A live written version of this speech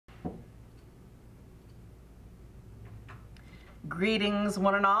Greetings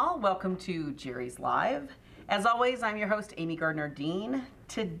one and all, welcome to Jerry's Live. As always, I'm your host Amy Gardner-Dean.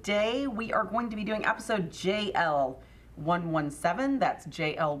 Today we are going to be doing episode JL117, that's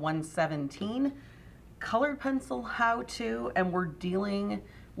JL117, colored pencil how-to, and we're dealing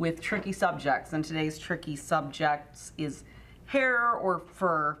with tricky subjects, and today's tricky subjects is hair or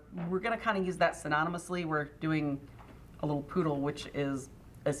fur. We're going to kind of use that synonymously. We're doing a little poodle, which is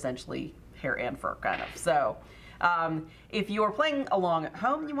essentially hair and fur kind of. So if you're playing along at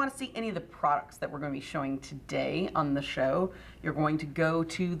home and you want to see any of the products that we're going to be showing today on the show, you're going to go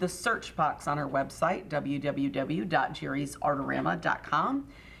to the search box on our website, www.jerrysartorama.com.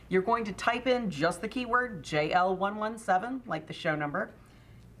 You're going to type in just the keyword JL117, like the show number.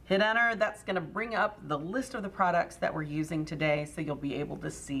 Hit enter. That's going to bring up the list of the products that we're using today, so you'll be able to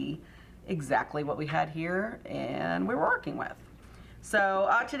see exactly what we had here and we were working with. So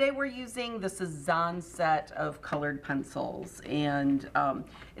today we're using the Cezanne set of colored pencils, and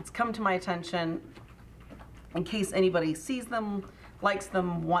it's come to my attention in case anybody sees them, likes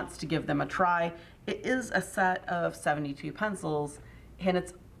them, wants to give them a try. It is a set of 72 pencils, and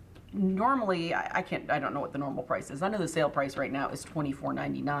it's normally, I don't know what the normal price is. I know the sale price right now is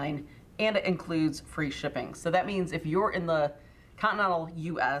 $24.99, and it includes free shipping. So that means if you're in the continental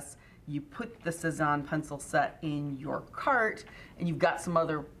US, you put the Cezanne pencil set in your cart and you've got some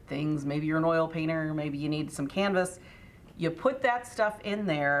other things, maybe you're an oil painter, maybe you need some canvas, you put that stuff in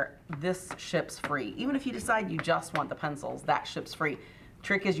there, this ships free. Even if you decide you just want the pencils, that ships free.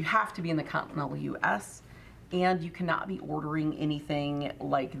 Trick is you have to be in the continental US, and you cannot be ordering anything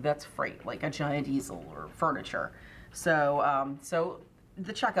like that's freight, like a giant easel or furniture. So, so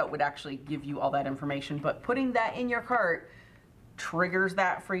the checkout would actually give you all that information, but putting that in your cart triggers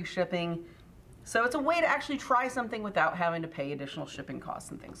that free shipping. So it's a way to actually try something without having to pay additional shipping costs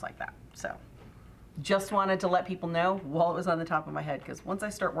and things like that. So just wanted to let people know while it was on the top of my head, because once I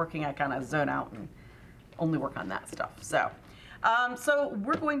start working, I kind of zone out and only work on that stuff. So so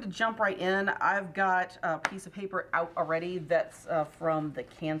we're going to jump right in. I've got a piece of paper out already that's from the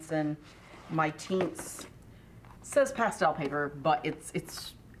Canson My Tints. It says pastel paper, but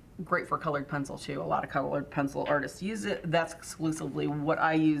it's great for colored pencil too. A lot of colored pencil artists use it. That's exclusively what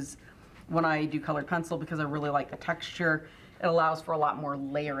I use when I do colored pencil, because I really like the texture. It allows for a lot more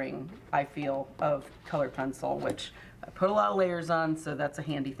layering, I feel, of colored pencil, which I put a lot of layers on, so that's a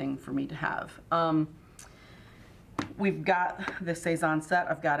handy thing for me to have. We've got the Cezanne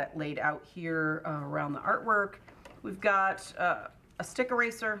set. I've got it laid out here around the artwork. We've got a stick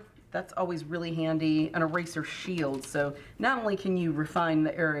eraser. That's always really handy. An eraser shield. So not only can you refine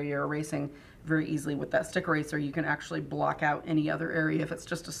the area you're erasing very easily with that stick eraser, you can actually block out any other area if it's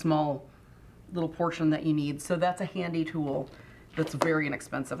just a small little portion that you need. So that's a handy tool that's very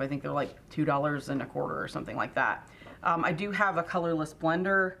inexpensive. I think they're like $2.25 or something like that. I do have a colorless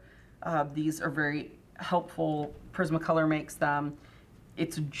blender. These are very helpful. Prismacolor makes them.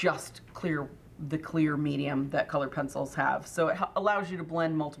 It's just the clear medium that colored pencils have. So it allows you to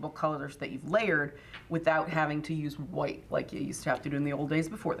blend multiple colors that you've layered without having to use white like you used to have to do in the old days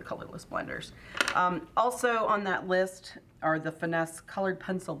before the colorless blenders. Also on that list are the Finesse Colored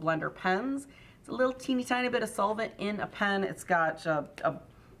Pencil Blender pens. It's a little teeny tiny bit of solvent in a pen. It's got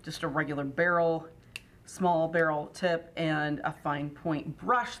just a regular barrel, small barrel tip, and a fine point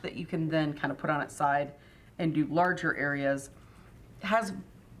brush that you can then kind of put on its side and do larger areas. It has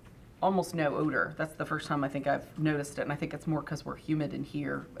almost no odor. That's the first time I think I've noticed it, and I think it's more because we're humid in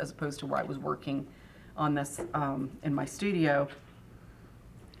here as opposed to where I was working on this in my studio.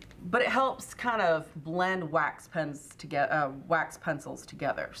 But it helps kind of blend wax pencils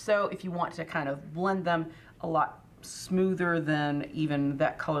together. So if you want to kind of blend them a lot smoother than even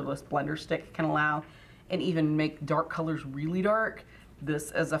that colorless blender stick can allow, and even make dark colors really dark,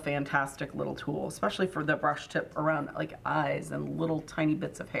 this is a fantastic little tool, especially for the brush tip around like eyes and little tiny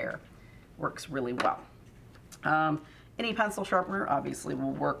bits of hair. Works really well. Any pencil sharpener obviously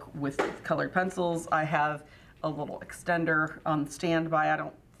will work with colored pencils. I have a little extender on standby. I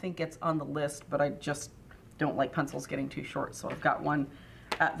don't think it's on the list, but I just don't like pencils getting too short, so I've got one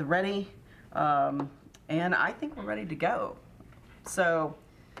at the ready, and I think we're ready to go. So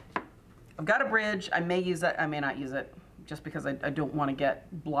I've got a bridge. I may use it, I may not use it, just because I don't want to get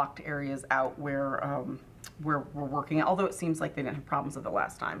blocked areas out where we're working, although it seems like they didn't have problems with it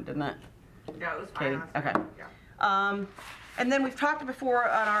last time, didn't it? Yeah, it was fine. Okay. Yeah. And then we've talked before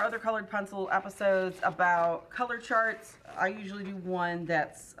on our other colored pencil episodes about color charts. I usually do one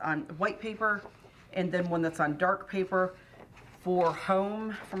that's on white paper and then one that's on dark paper. For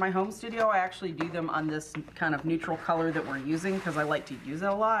my home studio, I actually do them on this kind of neutral color that we're using because I like to use it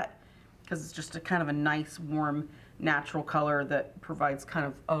a lot, because it's just a kind of a nice, warm, natural color that provides kind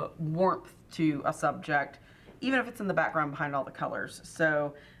of a warmth to a subject, even if it's in the background behind all the colors.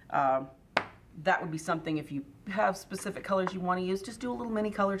 So that would be something, if you have specific colors you want to use, just do a little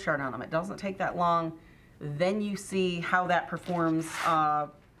mini color chart on them. It doesn't take that long. Then you see how that performs,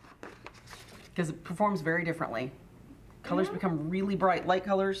 because it performs very differently. Colors become really bright. Light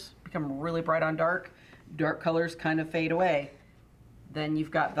colors become really bright on dark. Dark colors kind of fade away. Then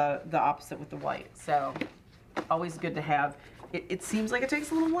you've got the opposite with the white. So always good to have. It seems like it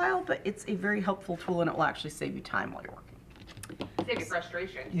takes a little while, but it's a very helpful tool, and it will actually save you time while you're working. Save you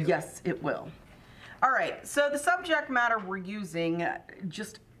frustration too. Yes, it will. All right, so the subject matter we're using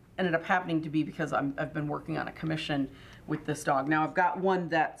just ended up happening to be because I've been working on a commission with this dog. Now I've got one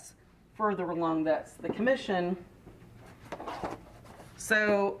that's further along, that's the commission.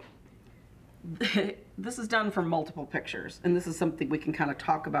 So this is done from multiple pictures, and this is something we can kind of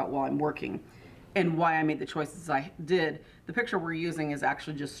talk about while I'm working and why I made the choices I did. The picture we're using is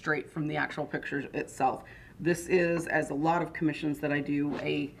actually just straight from the actual picture itself. This is, as a lot of commissions that I do,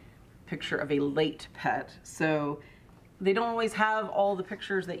 a picture of a late pet. So they don't always have all the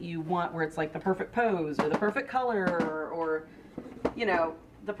pictures that you want where it's like the perfect pose or the perfect color or you know,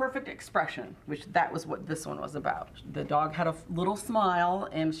 the perfect expression, which that was what this one was about. The dog had a little smile,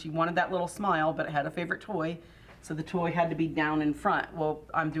 and she wanted that little smile, but it had a favorite toy, so the toy had to be down in front. Well,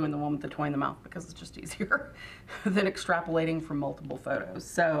 I'm doing the one with the toy in the mouth because it's just easier than extrapolating from multiple photos.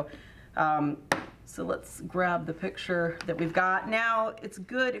 So, so let's grab the picture that we've got. Now, it's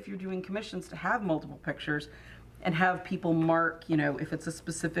good if you're doing commissions to have multiple pictures and have people mark, you know, if it's a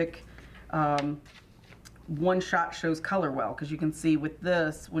specific one shot shows color well, because you can see with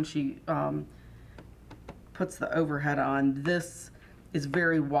this, when she puts the overhead on, this is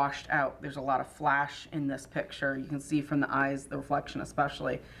very washed out. There's a lot of flash in this picture. You can see from the eyes, the reflection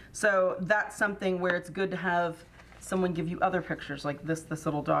especially. So that's something where it's good to have someone give you other pictures like this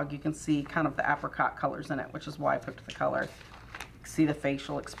little dog. You can see kind of the apricot colors in it, which is why I picked the color. See the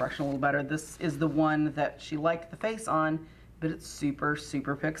facial expression a little better. This is the one that she liked the face on, but it's super,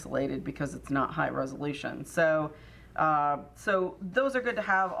 super pixelated because it's not high resolution. So, so those are good to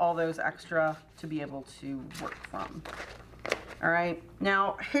have, all those extra to be able to work from. All right,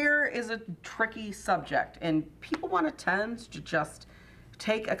 now hair is a tricky subject, and people want to tend to just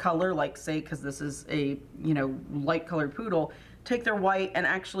take a color, like say, because this is a, you know, light colored poodle, take their white and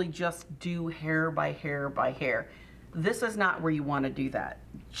actually just do hair by hair by hair. This is not where you want to do that.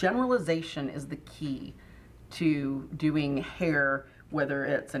 Generalization is the key to doing hair, whether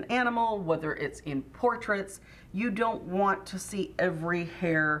it's an animal, whether it's in portraits. You don't want to see every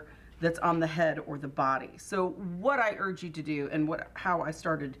hair that's on the head or the body. So what I urge you to do, and how I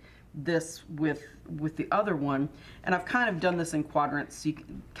started this with the other one, and I've kind of done this in quadrants, so you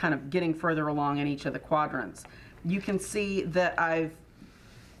can kind of getting further along in each of the quadrants. You can see that I've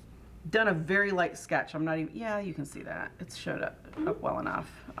done a very light sketch. I'm not even, yeah, you can see that. It's showed up well enough.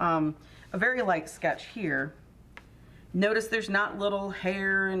 A very light sketch here. Notice there's not little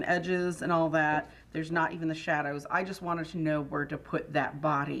hair and edges and all that. There's not even the shadows. I just wanted to know where to put that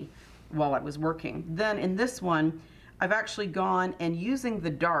body while I was working. Then in this one, I've actually gone and using the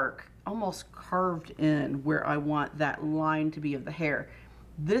dark, almost carved in where I want that line to be of the hair.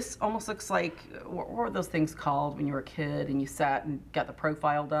 This almost looks like, what were those things called when you were a kid and you sat and got the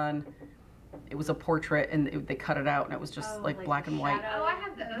profile done? It was a portrait and they cut it out and it was just like black and white. Oh, I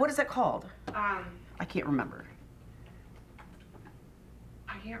have those. What is that called? I can't remember.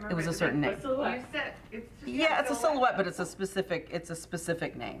 I can't remember. It was a certain name. You said it's just Yeah, it's a silhouette, but it's a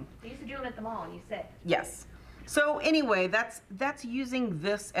specific name. They used to do them at the mall, you said. Yes. So anyway, that's using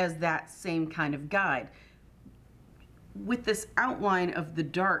this as that same kind of guide. With this outline of the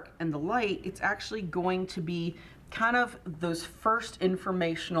dark and the light, it's actually going to be kind of those first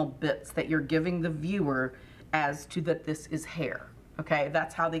informational bits that you're giving the viewer as to that this is hair. Okay,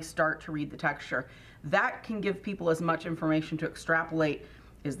 that's how they start to read the texture. That can give people as much information to extrapolate.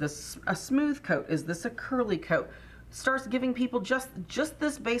 Is this a smooth coat? Is this a curly coat? Starts giving people just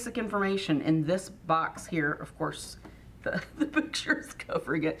this basic information in this box here. Of course, the picture's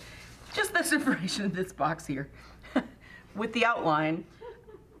covering it. Just this information in this box here. With the outline,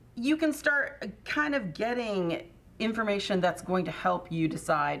 you can start kind of getting information that's going to help you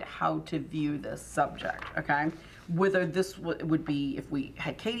decide how to view this subject, okay? Whether this would be, if we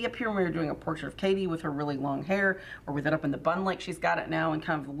had Katie up here and we were doing a portrait of Katie with her really long hair, or with it up in the bun like she's got it now and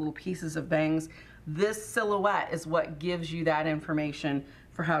kind of the little pieces of bangs, this silhouette is what gives you that information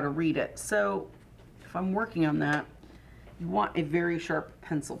for how to read it. So if I'm working on that, you want a very sharp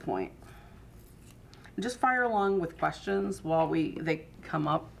pencil point. Just fire along with questions while they come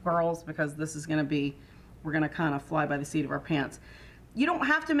up, girls, because this is going to be we're gonna kind of fly by the seat of our pants. You don't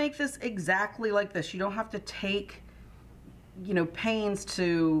have to make this exactly like this. You don't have to take, you know, pains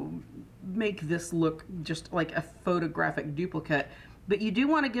to make this look just like a photographic duplicate, but you do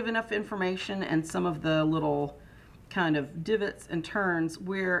want to give enough information and some of the little kind of divots and turns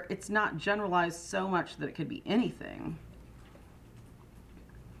where it's not generalized so much that it could be anything.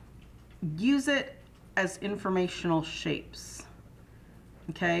 Use it as informational shapes.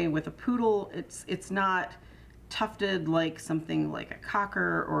 Okay, with a poodle, it's not tufted like something like a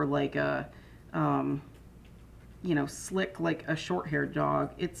cocker or like a you know, slick like a short-haired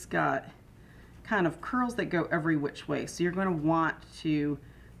dog. It's got kind of curls that go every which way, so you're going to want to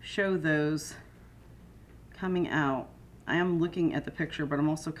show those coming out. I am looking at the picture, but I'm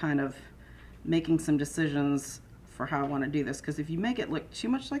also kind of making some decisions for how I want to do this, because if you make it look too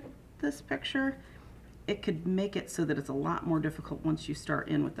much like this picture, it could make it so that it's a lot more difficult once you start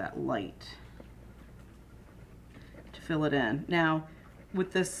in with that light to fill it in. Now,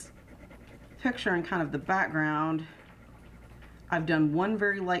 with this picture and kind of the background, I've done one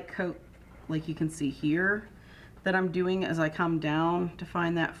very light coat, like you can see here, that I'm doing as I come down to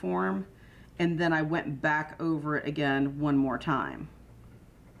find that form, and then I went back over it again one more time.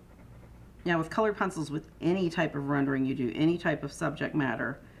 Now, with colored pencils, with any type of rendering you do, any type of subject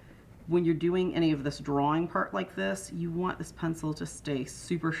matter, when you're doing any of this drawing part like this, you want this pencil to stay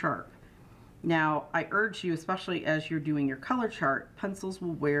super sharp. Now, I urge you, especially as you're doing your color chart, pencils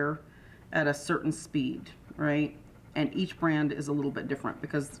will wear at a certain speed, right? And each brand is a little bit different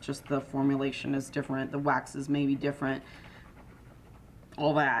because just the formulation is different, the waxes may be different,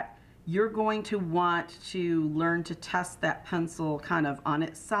 all that. You're going to want to learn to test that pencil kind of on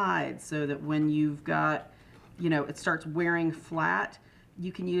its side so that when you've got, you know, it starts wearing flat,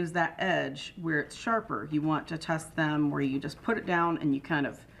 you can use that edge where it's sharper. You want to test them where you just put it down and you kind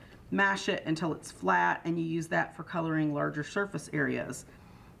of mash it until it's flat, and you use that for coloring larger surface areas.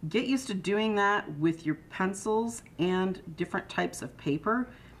 Get used to doing that with your pencils and different types of paper,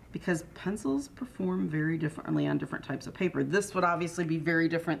 because pencils perform very differently on different types of paper. This would obviously be very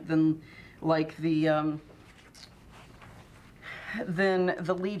different than like the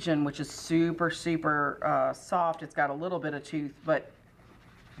Legion, which is super soft. It's got a little bit of tooth, but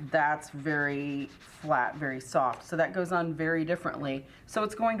that's very flat, very soft. So that goes on very differently. So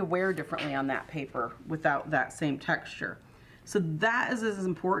it's going to wear differently on that paper without that same texture. So that is as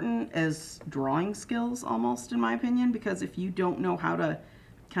important as drawing skills almost, in my opinion, because if you don't know how to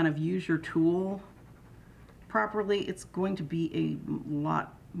kind of use your tool properly, it's going to be a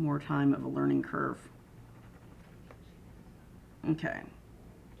lot more time of a learning curve. Okay.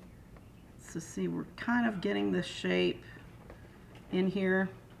 So see, we're kind of getting this shape in here.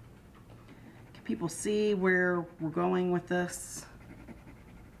 Can people see where we're going with this?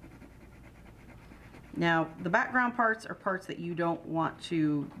 Now, the background parts are parts that you don't want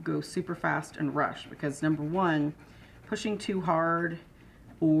to go super fast and rush, because number one, pushing too hard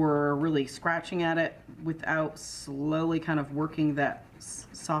or really scratching at it without slowly kind of working that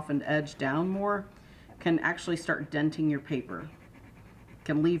softened edge down more can actually start denting your paper.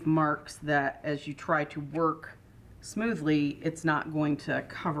 Can leave marks that as you try to work smoothly, it's not going to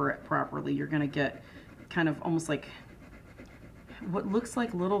cover it properly. You're going to get kind of almost like what looks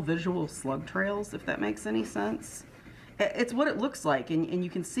like little visual slug trails, if that makes any sense. It's what it looks like, and you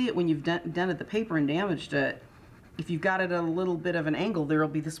can see it when you've dented the paper and damaged it. If you've got it at a little bit of an angle, there will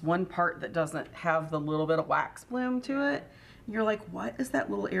be this one part that doesn't have the little bit of wax bloom to it. You're like, what is that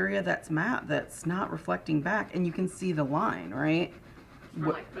little area that's matte that's not reflecting back? And you can see the line, right? From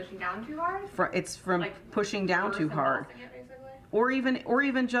like pushing down too hard? It's from like pushing down too hard. It, or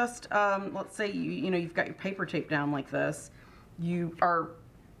even just, let's say you know, you've got your paper tape down like this. You are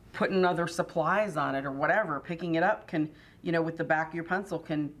putting other supplies on it or whatever. Picking it up can, you know, with the back of your pencil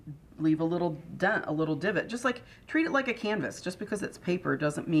can leave a little dent, a little divot. Just like, treat it like a canvas. Just because it's paper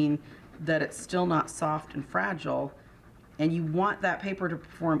doesn't mean that it's still not soft and fragile. And you want that paper to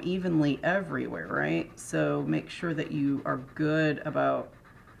perform evenly everywhere, right? So make sure that you are good about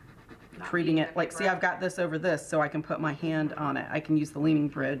treating it like, see, I've got this over this, so I can put my hand on it. I can use the leaning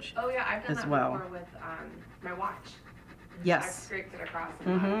bridge. Oh yeah, I've done as that well. before with my watch. Yes. I've scraped it across.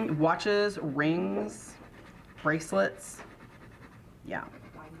 Watches, rings, bracelets. Yeah.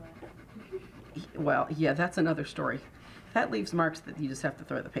 Well, yeah, that's another story. That leaves marks that you just have to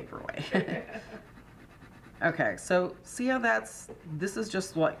throw the paper away. Okay, so see how this is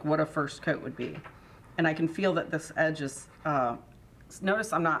just like what a first coat would be. And I can feel that this edge is,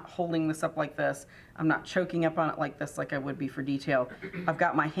 notice I'm not holding this up like this. I'm not choking up on it like this like I would be for detail. I've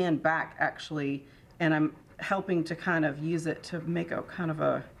got my hand back actually, and I'm helping to kind of use it to make a kind of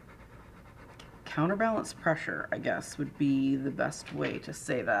a counterbalance pressure, I guess, would be the best way to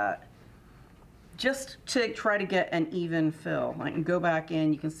say that. Just to try to get an even fill. I can go back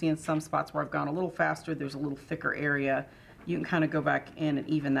in, you can see in some spots where I've gone a little faster, there's a little thicker area. You can kind of go back in and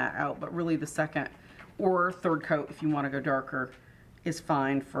even that out, but really the second or third coat, if you want to go darker, is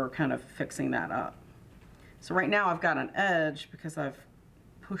fine for kind of fixing that up. So right now I've got an edge because I've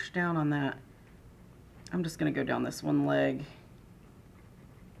pushed down on that. I'm just going to go down this one leg.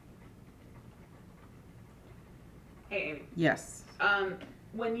 Hey, Amy. Yes.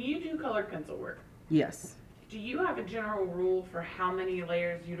 When you do colored pencil work, Yes. do you have a general rule for how many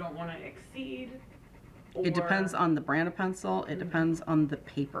layers you don't want to exceed? It depends on the brand of pencil. It depends on the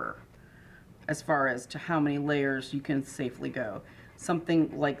paper as far as to how many layers you can safely go.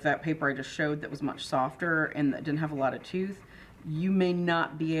 Something like that paper I just showed that was much softer and that didn't have a lot of tooth, you may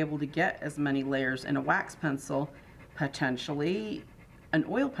not be able to get as many layers in a wax pencil. Potentially an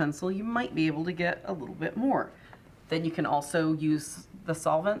oil pencil, you might be able to get a little bit more. Then you can also use the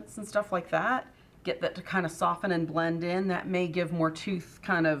solvents and stuff like that, get that to kind of soften and blend in. That may give more tooth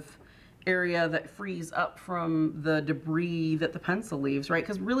kind of area that frees up from the debris that the pencil leaves, right?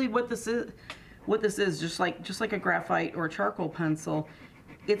 Because really what this is just like a graphite or a charcoal pencil,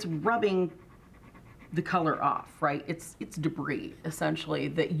 it's rubbing the color off, right? It's debris essentially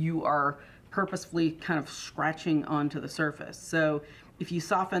that you are purposefully kind of scratching onto the surface. So if you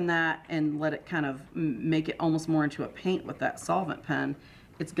soften that and let it kind of make it almost more into a paint with that solvent pen,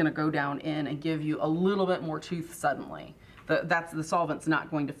 it's going to go down in and give you a little bit more tooth suddenly. The solvent's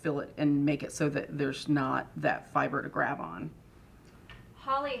not going to fill it and make it so that there's not that fiber to grab on.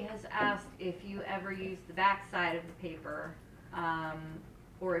 Holly has asked if you ever use the back side of the paper,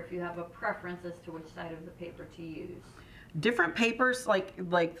 or if you have a preference as to which side of the paper to use. Different papers, like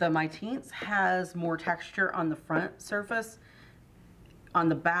the Mytines, has more texture on the front surface. On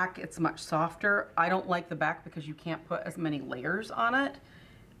the back, it's much softer. I don't like the back because you can't put as many layers on it.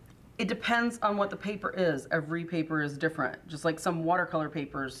 It depends on what the paper is. Every paper is different. Just like some watercolor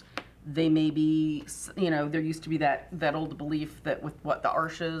papers, they may be, you know, there used to be that old belief that with what the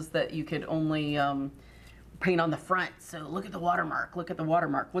arches that you could only paint on the front. So look at the watermark, look at the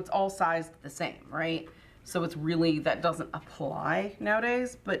watermark. What's all sized the same, right? So it's really, that doesn't apply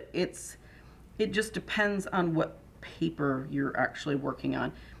nowadays, but it just depends on what paper you're actually working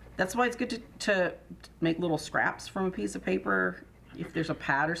on. That's why it's good to make little scraps from a piece of paper. If there's a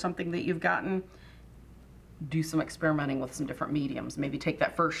pad or something that you've gotten, do some experimenting with some different mediums. Maybe take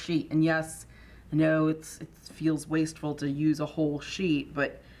that first sheet, and yes, I know it feels wasteful to use a whole sheet,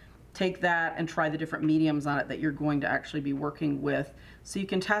 but take that and try the different mediums on it that you're going to actually be working with, so you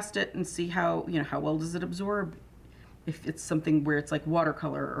can test it and see how well does it absorb. If it's something where it's like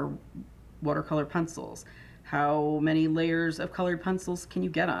watercolor or watercolor pencils, how many layers of colored pencils can you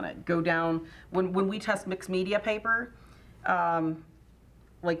get on it? Go down, when we test mixed media paper,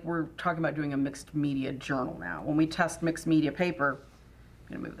 like we're talking about doing a mixed media journal now. When we test mixed media paper,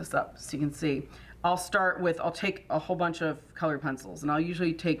 I'm gonna move this up so you can see. I'll take a whole bunch of colored pencils, and I'll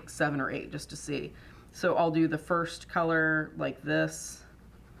usually take 7 or 8 just to see. So I'll do the first color like this,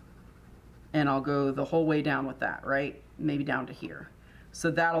 and I'll go the whole way down with that, right? Maybe down to here. So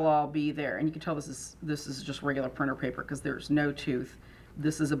that'll all be there, and you can tell this is just regular printer paper because there's no tooth.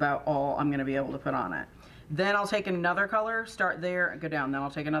 This is about all I'm gonna be able to put on it. Then I'll take another color, start there, and go down. Then I'll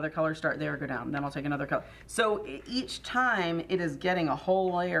take another color, start there, go down. Then I'll take another color. So each time it is getting a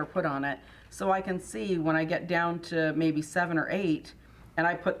whole layer put on it, so I can see when I get down to maybe 7 or 8, and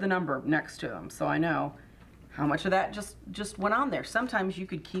I put the number next to them, so I know how much of that just went on there. Sometimes you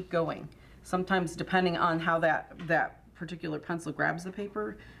could keep going. Sometimes, depending on how that particular pencil grabs the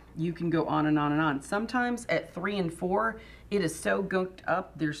paper, you can go on and on and on. Sometimes at 3 and 4, it is so gunked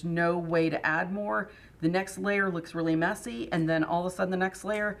up, there's no way to add more. The next layer looks really messy, and then all of a sudden the next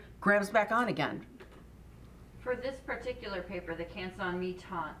layer grabs back on again. For this particular paper, the Canson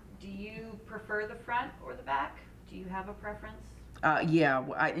Mitant, do you prefer the front or the back? Do you have a preference? Yeah,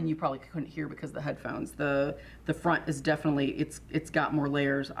 and you probably couldn't hear because of the headphones. The front is definitely, it's got more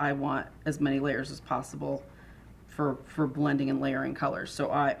layers. I want as many layers as possible for blending and layering colors. So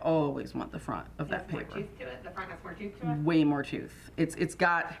I always want the front of that paper. More tooth to it? The front has more tooth to it? Way more tooth. It's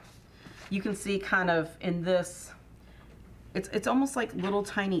got, you can see kind of in this, it's almost like little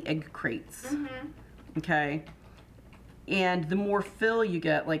tiny egg crates. Mm-hmm. Okay, and the more fill you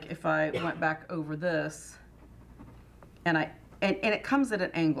get, like if I went back over this, and it comes at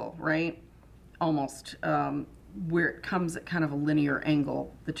an angle, right? Almost where it comes at kind of a linear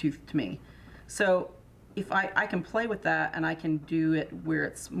angle, the tooth to me. So if I can play with that, and I can do it where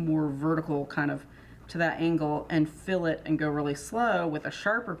it's more vertical kind of to that angle and fill it and go really slow with a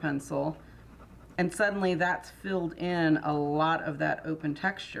sharper pencil, and suddenly that's filled in a lot of that open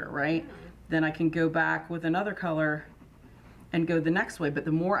texture, right? Then I can go back with another color and go the next way. But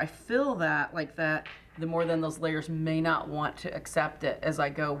the more I fill that like that, the more then those layers may not want to accept it as I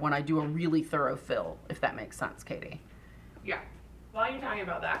go when I do a really thorough fill, if that makes sense, Katie. Yeah. While you're talking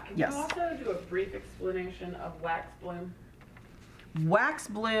about that, can Yes. you also do a brief explanation of wax bloom? Wax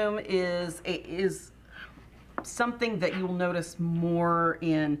bloom is something that you'll notice more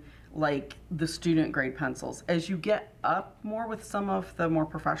in like the student grade pencils. As you get up more with some of the more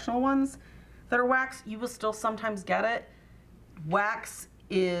professional ones that are wax, you will still sometimes get it. Wax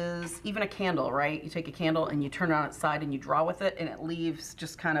is even a candle, right? You take a candle and you turn it on its side and you draw with it and it leaves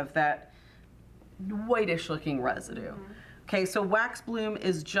just kind of that whitish looking residue. Okay, so wax bloom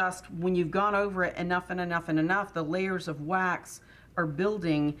is just when you've gone over it enough and enough and enough, the layers of wax are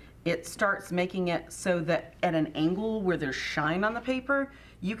building, it starts making it so that at an angle where there's shine on the paper,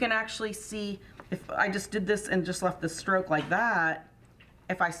 you can actually see, if I just did this and just left the stroke like that,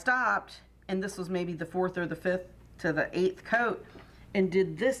 if I stopped and this was maybe the 4th or the 5th to the 8th coat and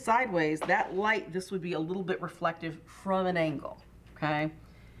did this sideways, that light, this would be a little bit reflective from an angle, okay?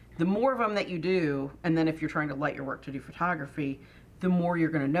 The more of them that you do, and then if you're trying to light your work to do photography, the more you're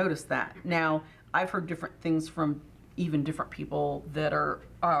going to notice that. Now, I've heard different things from even different people that are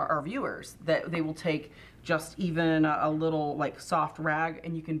our viewers, that they will take just even a little like soft rag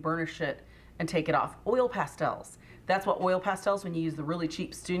and you can burnish it and take it off. Oil pastels. That's what oil pastels, when you use the really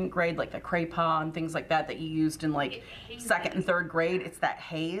cheap student grade, like the Craypa and things like that that you used in like 2nd and 3rd grade, it's that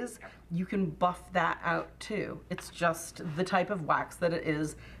haze. You can buff that out too. It's just the type of wax that it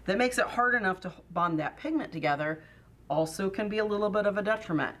is that makes it hard enough to bond that pigment together, also can be a little bit of a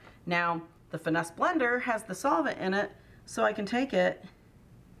detriment. Now, the Finesse blender has the solvent in it, so I can take it.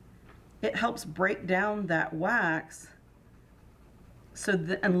 It helps break down that wax so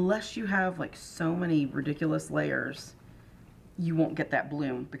that unless you have like so many ridiculous layers, you won't get that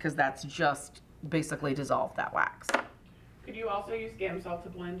bloom because that's just basically dissolved that wax. Could you also use Gam salt to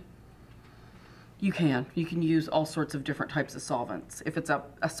blend? You can. You can use all sorts of different types of solvents. If it's a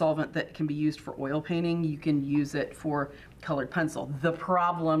solvent that can be used for oil painting, you can use it for colored pencil. The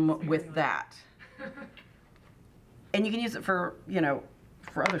problem with that, and you can use it for, you know,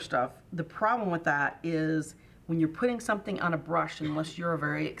 for other stuff. The problem with that is when you're putting something on a brush, unless you're a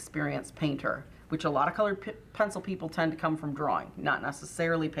very experienced painter, which a lot of colored pencil people tend to come from drawing, not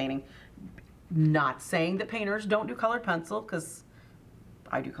necessarily painting. Not saying that painters don't do colored pencil, because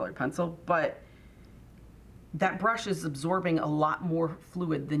I do colored pencil, but that brush is absorbing a lot more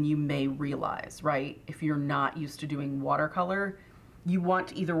fluid than you may realize, right? If you're not used to doing watercolor, you want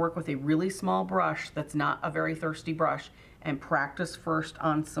to either work with a really small brush that's not a very thirsty brush and practice first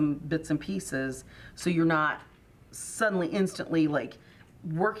on some bits and pieces so you're not suddenly instantly like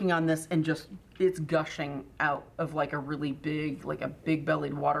working on this and just it's gushing out of like a really big, like a big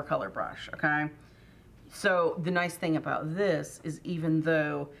bellied watercolor brush, okay? So the nice thing about this is even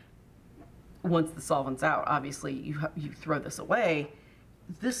though once the solvent's out, obviously you throw this away,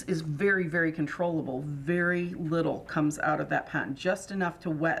 this is very, very controllable. Very little comes out of that pen, just enough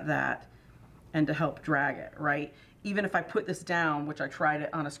to wet that and to help drag it, right? Even if I put this down, which I tried it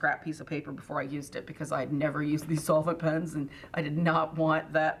on a scrap piece of paper before I used it because I had never used these solvent pens and I did not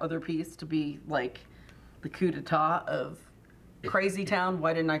want that other piece to be like the coup d'etat of crazy town.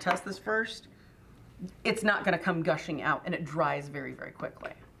 Why didn't I test this first? It's not gonna come gushing out and it dries very, very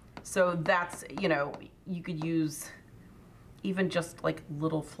quickly. So that's, you know, you could use even just like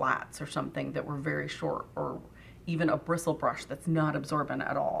little flats or something that were very short, or even a bristle brush that's not absorbent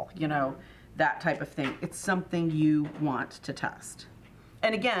at all, you know, that type of thing. It's something you want to test.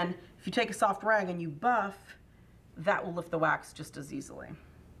 And again, if you take a soft rag and you buff, that will lift the wax just as easily.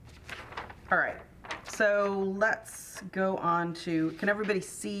 All right, so let's go on to, can everybody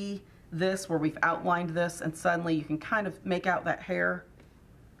see this where we've outlined this and suddenly you can kind of make out that hair?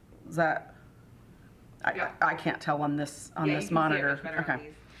 Is that, I can't tell on this monitor. Okay.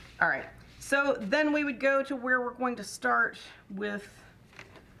 All right. So then we would go to where we're going to start with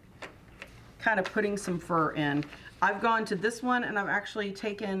kind of putting some fur in. I've gone to this one and I've actually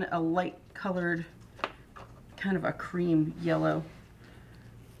taken a light colored, kind of a cream yellow.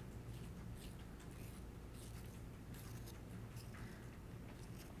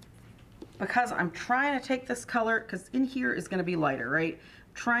 Because I'm trying to take this color, because in here is going to be lighter, right?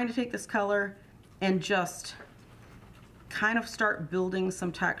 Trying to take this color and just kind of start building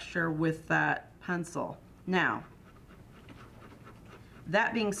some texture with that pencil. Now,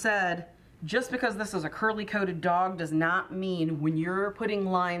 that being said, just because this is a curly coated dog does not mean when you're putting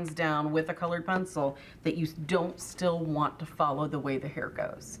lines down with a colored pencil that you don't still want to follow the way the hair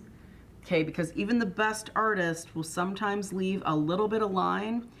goes. Okay, because even the best artist will sometimes leave a little bit of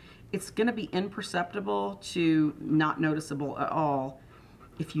line. It's gonna be imperceptible to not noticeable at all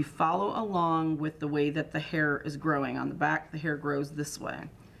if you follow along with the way that the hair is growing. On the back, the hair grows this way,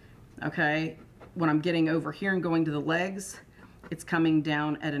 okay? When I'm getting over here and going to the legs, it's coming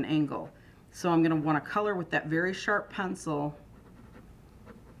down at an angle. So I'm gonna wanna color with that very sharp pencil.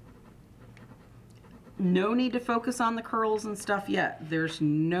 No need to focus on the curls and stuff yet. There's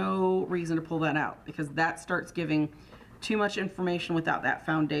no reason to pull that out because that starts giving too much information without that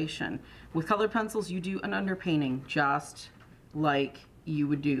foundation. With colored pencils, you do an underpainting just like you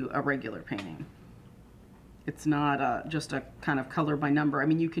would do a regular painting. It's not just a kind of color by number. I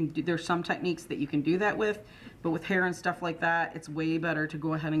mean, you can do, there's some techniques that you can do that with, but with hair and stuff like that, it's way better to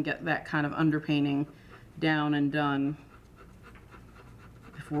go ahead and get that kind of underpainting down and done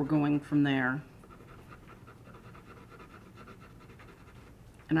before going from there.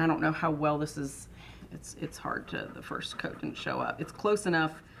 And I don't know how well this is, it's hard to, the first coat didn't show up. It's close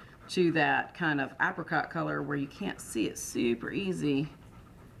enough to that kind of apricot color where you can't see it super easy.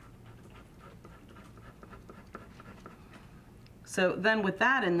 So then with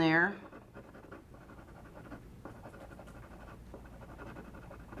that in there,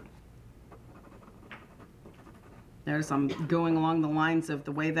 notice I'm going along the lines of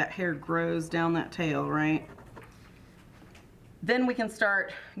the way that hair grows down that tail, right? Then we can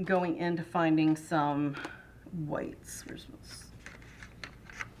start going into finding some whites. Where's this?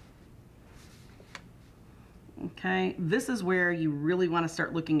 Okay, this is where you really want to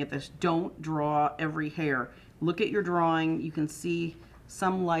start looking at this. Don't draw every hair. Look at your drawing. You can see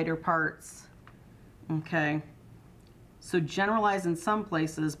some lighter parts. Okay, so generalize in some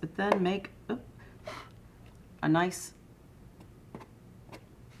places, but then make a nice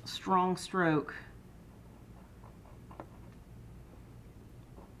strong stroke.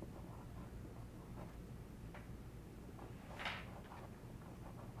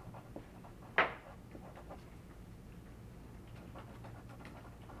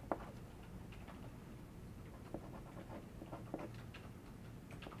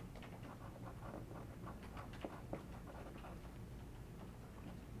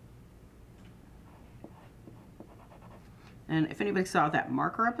 And if anybody saw that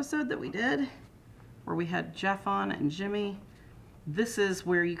marker episode that we did, where we had Jeff on and Jimmy, this is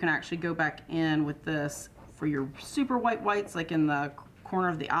where you can actually go back in with this for your super whites, like in the corner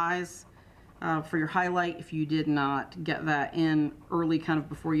of the eyes, for your highlight. If you did not get that in early, kind of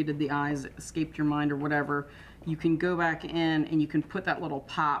before you did the eyes, it escaped your mind or whatever, you can go back in and you can put that little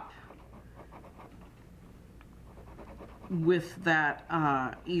pop with that,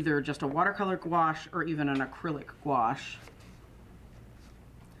 either just a watercolor gouache or even an acrylic gouache.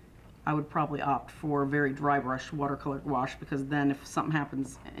 I would probably opt for very dry brush watercolor gouache, because then if something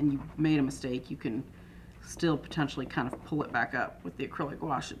happens and you made a mistake, you can still potentially kind of pull it back up. With the acrylic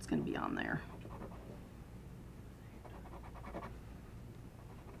gouache, it's going to be on there.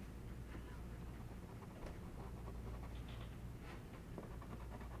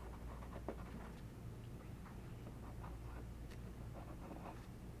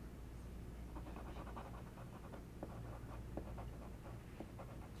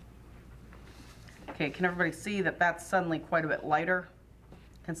 Okay, can everybody see that that's suddenly quite a bit lighter?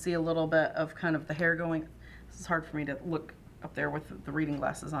 Can see a little bit of kind of the hair going. This is hard for me to look up there with the reading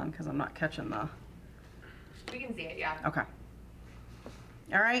glasses on because I'm not catching the... We can see it, yeah. Okay.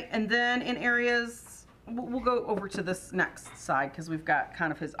 All right, and then in areas, we'll go over to this next side because we've got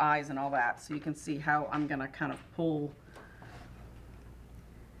kind of his eyes and all that, so you can see how I'm gonna kind of pull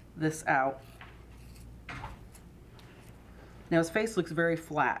this out. Now his face looks very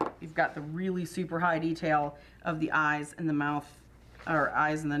flat. You've got the really super high detail of the eyes and the mouth, or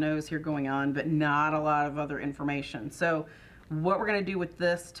eyes and the nose here going on, but not a lot of other information. So what we're gonna do with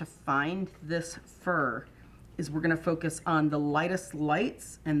this to find this fur is we're gonna focus on the lightest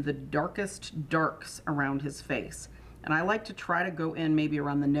lights and the darkest darks around his face. And I like to try to go in maybe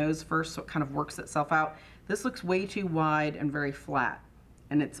around the nose first so it kind of works itself out. This looks way too wide and very flat.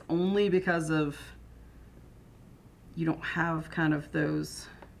 And it's only because of you don't have kind of those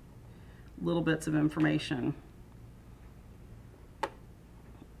little bits of information.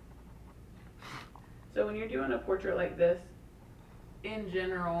 So when you're doing a portrait like this, in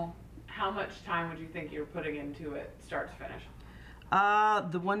general, how much time would you think you're putting into it, start to finish?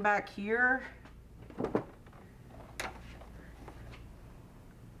 The one back here,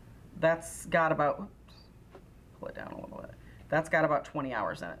 that's got about, oops, pull it down a little bit. That's got about 20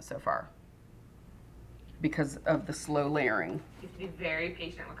 hours in it so far, because of the slow layering. You have to be very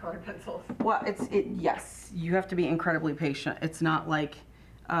patient with colored pencils. Well, yes, you have to be incredibly patient. It's not like,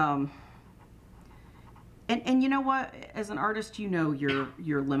 And you know what? As an artist, you know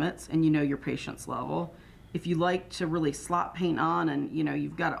your limits and you know your patience level. If you like to really slop paint on and you know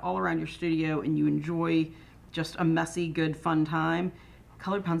you've got it all around your studio and you enjoy just a messy, good, fun time,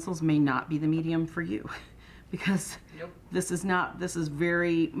 colored pencils may not be the medium for you because this is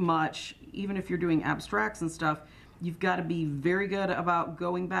very much, even if you're doing abstracts and stuff, you've got to be very good about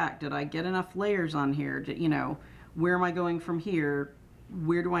going back. Did I get enough layers on here? You know, where am I going from here?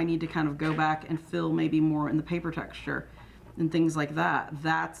 Where do I need to kind of go back and fill maybe more in the paper texture and things like that?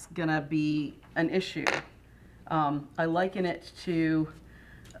 That's gonna be an issue. I liken it to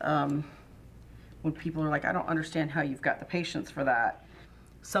when people are like, I don't understand how you've got the patience for that.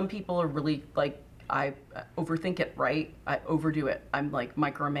 Some people are really like, I overthink it, right? I overdo it. I'm like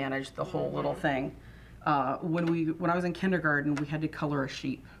micromanage the whole little thing. When I was in kindergarten, we had to color a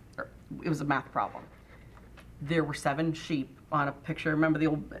sheep. It was a math problem. There were 7 sheep on a picture. Remember the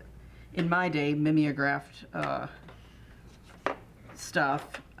old, in my day, mimeographed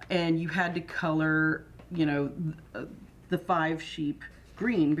stuff, and you had to color, you know, the 5 sheep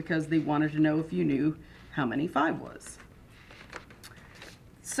green because they wanted to know if you knew how many 5 was.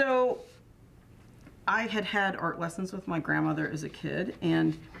 So I had art lessons with my grandmother as a kid,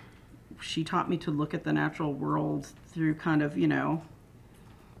 and she taught me to look at the natural world through kind of, you know,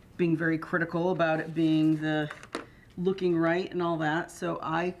 being very critical about it being the looking right and all that. So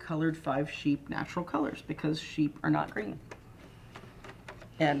I colored 5 sheep natural colors because sheep are not green.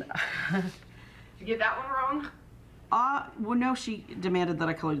 And Did you get that one wrong? well, no, she demanded that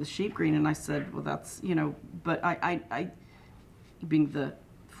I colored the sheep green, and I said, well, that's, you know, but I being the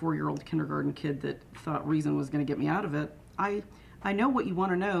 4-year-old kindergarten kid that thought reason was going to get me out of it, I know what you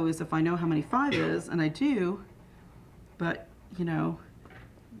want to know is if I know how many 5 is, and I do, but, you know,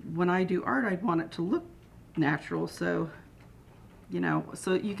 when I do art, I want it to look natural, so, you know,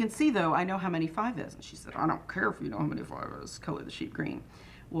 so you can see, though, I know how many 5 is. And she said, I don't care if you know how many 5 is, color the sheep green.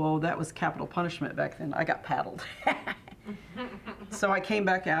 Well, that was capital punishment back then. I got paddled. So I came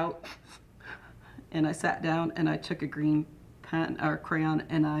back out, and I sat down, and I took a green pen or crayon,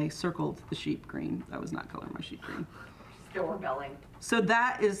 and I circled the sheep green. I was not coloring my sheep green. Still rebelling. So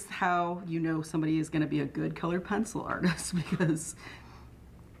that is how you know somebody is going to be a good colored pencil artist, because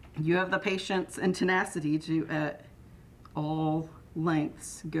you have the patience and tenacity to, at all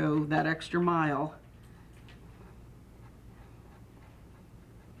lengths, go that extra mile.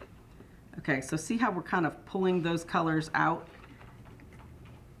 Okay, so see how we're kind of pulling those colors out?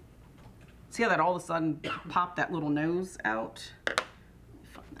 See how that all of a sudden popped that little nose out? Let me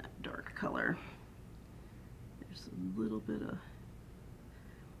find that dark color. There's a little bit of...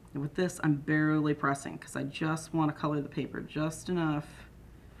 And with this, I'm barely pressing because I just want to color the paper just enough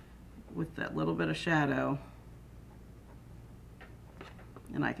with that little bit of shadow.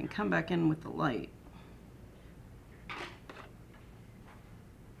 And I can come back in with the light.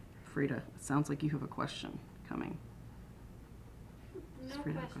 Frida, it sounds like you have a question coming. Does No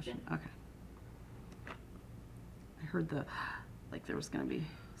Frida have a question. Okay. I heard the, like there was going to be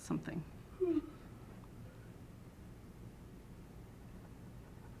something. Oh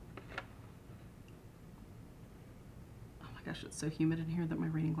my gosh, it's so humid in here that my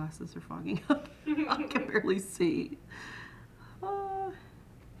reading glasses are fogging up. I can barely see. All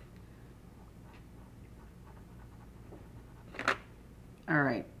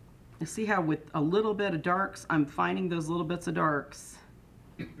right. You see how with a little bit of darks, I'm finding those little bits of darks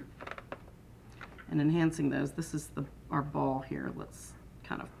and enhancing those. This is our ball here. Let's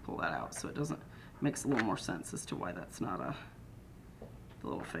kind of pull that out so it doesn't, makes a little more sense as to why that's not the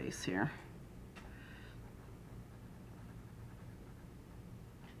little face here.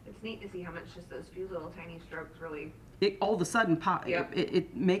 It's neat to see how much just those few little tiny strokes really It all of a sudden pop. Yep.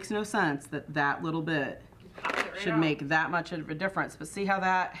 It makes no sense that that little bit pops it right should out. make that much of a difference. But see how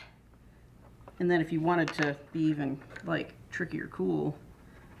that, and then if you wanted to be even like tricky or cool,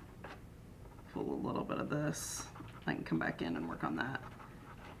 pull a little bit of this. I can come back in and work on that.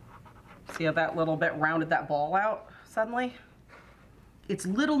 See how that little bit rounded that ball out suddenly? It's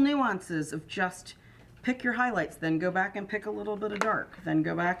little nuances of just pick your highlights, then go back and pick a little bit of dark, then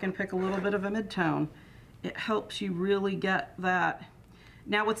go back and pick a little bit of a midtone. It helps you really get that.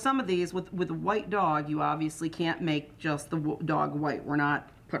 Now with some of these, with a white dog, you obviously can't make just the dog white. We're not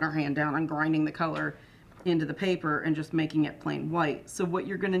putting our hand down and grinding the color into the paper and just making it plain white. So what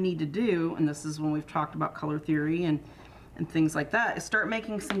you're going to need to do, and this is when we've talked about color theory and things like that, is start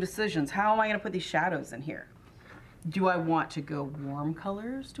making some decisions. How am I going to put these shadows in here? Do I want to go warm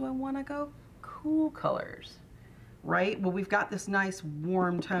colors? Do I want to go cool colors? Right? Well, we've got this nice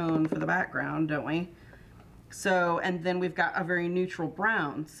warm tone for the background, don't we? So, and then we've got a very neutral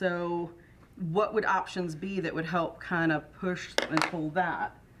brown. So what would options be that would help kind of push and pull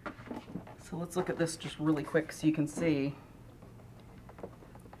that? So let's look at this just really quick so you can see.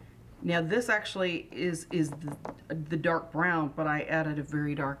 Now this actually is the dark brown, but I added a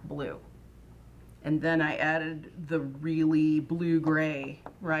very dark blue. And then I added the really blue gray,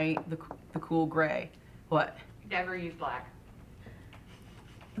 right? The cool gray. What? Never use black.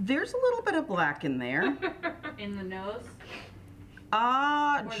 There's a little bit of black in there. In the nose?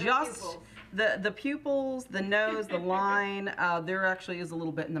 Or the Just pupils? the pupils, the nose, the line. There actually is a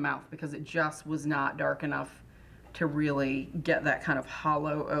little bit in the mouth because it just was not dark enough to really get that kind of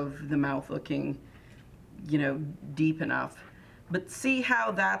hollow of the mouth looking, you know, deep enough. But see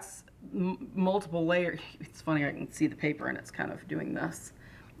how that's multiple layers. It's funny, I can see the paper and it's kind of doing this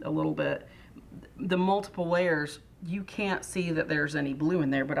a little bit. The multiple layers, you can't see that there's any blue in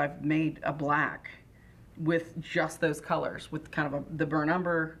there, but I've made a black with just those colors, with kind of the burnt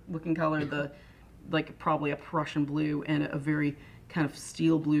umber looking color, the like probably a Prussian blue and a very kind of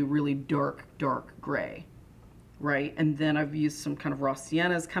steel blue, really dark gray, right? And then I've used some kind of raw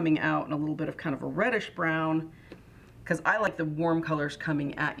siennas coming out and a little bit of kind of a reddish brown, because I like the warm colors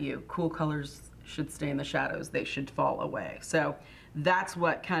coming at you. Cool colors should stay in the shadows. They should fall away. So that's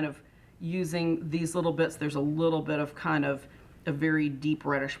what kind of using these little bits. There's a little bit of kind of a very deep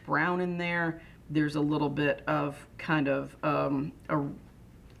reddish brown in there. There's a little bit of kind of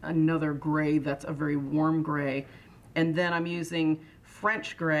another gray that's a very warm gray. And then I'm using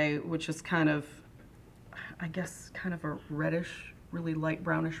French gray, which is kind of, I guess, kind of a reddish, really light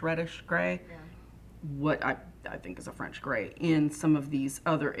brownish reddish gray. Yeah. What I think is a French gray in some of these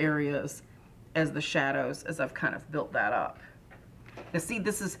other areas as the shadows, as I've kind of built that up. Now see,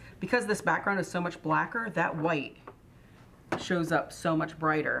 this is, because this background is so much blacker, that white shows up so much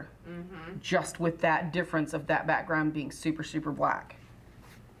brighter, just with that difference of that background being super, super black.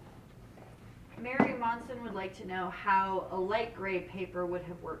 Mary Monson would like to know how a light gray paper would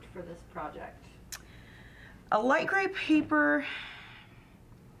have worked for this project. A light gray paper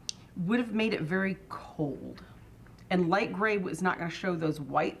would have made it very cold. And light gray is not going to show those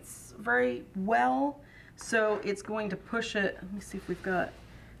whites very well. So it's going to push it. Let me see if we've got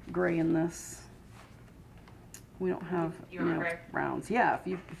gray in this. We don't have You want gray? rounds. Yeah,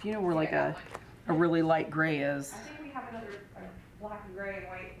 if you know where like a really light gray is. I think we have another black and gray and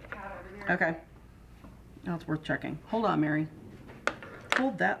white pad over here. Okay. Oh, it's worth checking. Hold on, Mary.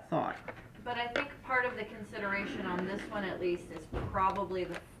 Hold that thought. But I think part of the consideration on this one at least is probably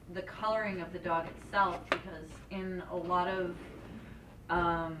the coloring of the dog itself, because in a lot of,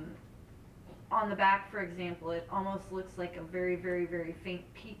 on the back, for example, it almost looks like a very, very, very faint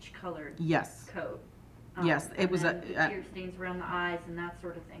peach colored Yes. coat. Yes, it was and then tear stains around the eyes and that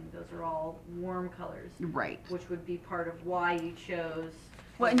sort of thing. Those are all warm colors, right. which would be part of why you chose.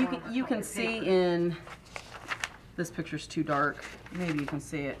 Well, and the warmer you can colored see paper. in this picture's too dark. Maybe you can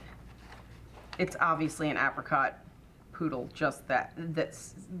see it. It's obviously an apricot poodle, just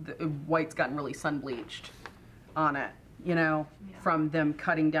that's the white's gotten really sun bleached on it, you know, Yeah. from them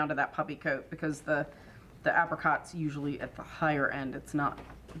cutting down to that puppy coat, because the apricot's usually at the higher end. It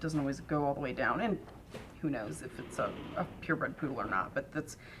doesn't always go all the way down, and who knows if it's a purebred poodle or not,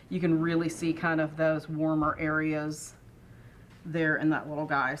 but you can really see kind of those warmer areas there in that little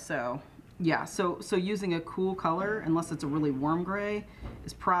guy. So yeah, so using a cool color, unless it's a really warm gray,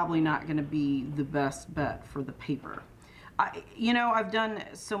 is probably not going to be the best bet for the paper. You know, I've done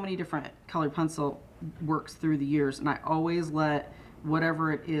so many different colored pencil works through the years, and I always let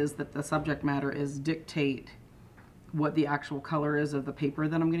whatever it is that the subject matter is dictate what the actual color is of the paper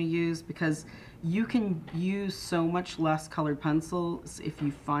that I'm going to use, because you can use so much less colored pencils if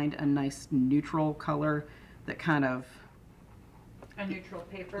you find a nice neutral color that kind of, A neutral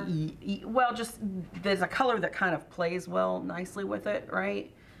paper. well, just there's a color that kind of plays well nicely with it,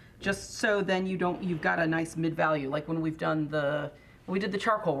 right? Just so then you've got a nice mid value, like when we did the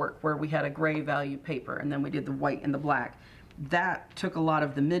charcoal work where we had a gray value paper and then we did the white and the black. That took a lot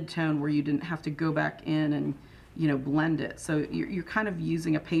of the mid-tone where you didn't have to go back in and, you know, blend it. So you're kind of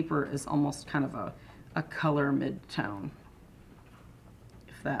using a paper as almost kind of a color mid-tone,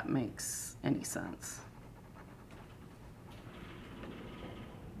 if that makes any sense.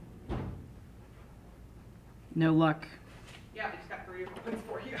 No luck. Yeah, I just got 3 ones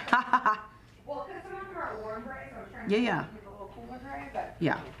for you. Well, because some of them are warm gray, so I was trying Yeah, to yeah. keep a little cooler gray, but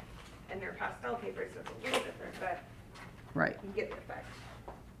Yeah, and they're pastel papers, so it's a little different, but right. you get the effect.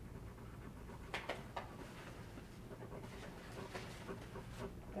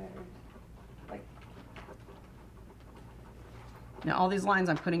 Like, Now all these lines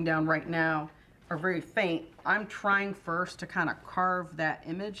I'm putting down right now are very faint, I'm trying first to kind of carve that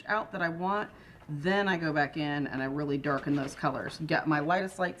image out that I want. Then I go back in and I really darken those colors. Get my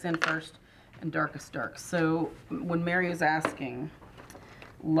lightest lights in first and darkest darks. So when Mary was asking,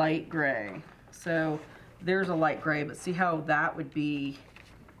 light gray. So there's a light gray, but see how that would be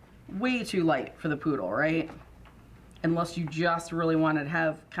way too light for the poodle, right? Unless you just really wanted to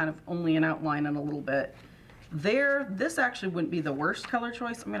have kind of only an outline and a little bit. There, this actually wouldn't be the worst color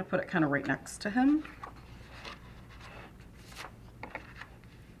choice. I'm gonna put it kind of right next to him.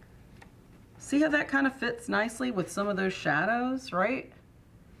 See how that kind of fits nicely with some of those shadows, right?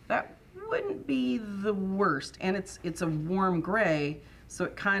 That wouldn't be the worst. And it's a warm gray, so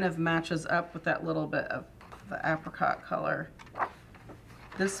it kind of matches up with that little bit of the apricot color.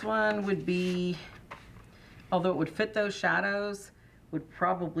 This one would be, although it would fit those shadows, would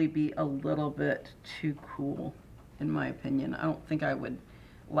probably be a little bit too cool, in my opinion. I don't think I would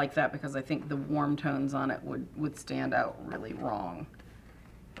like that because I think the warm tones on it would stand out really wrong.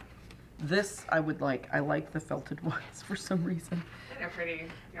 This I would like. I like the felted ones for some reason. They're pretty,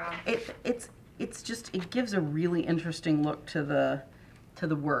 yeah. It's just, it gives a really interesting look to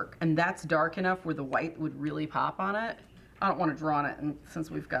the work, and that's dark enough where the white would really pop on it. I don't want to draw on it, and since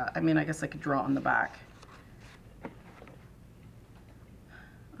we've got, I mean, I guess I could draw on the back.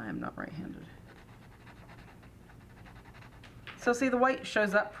 I am not right-handed. So see, the white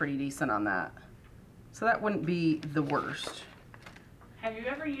shows up pretty decent on that. So that wouldn't be the worst. Have you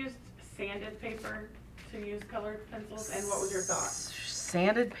ever used sanded paper to use colored pencils, and what was your thought?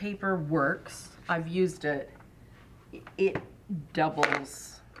 Sanded paper works. I've used it. It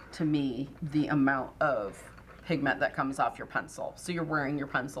doubles, to me, the amount of pigment that comes off your pencil. So you're wearing your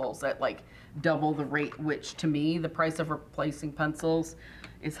pencils at like double the rate, which to me, the price of replacing pencils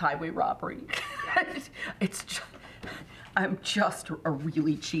is highway robbery. It's just, I'm just a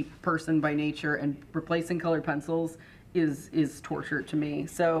really cheap person by nature, and replacing colored pencils is torture to me.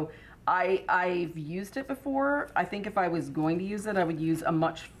 So I've used it before. I think if I was going to use it, I would use a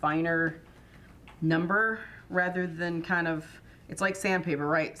much finer number rather than kind of, it's like sandpaper,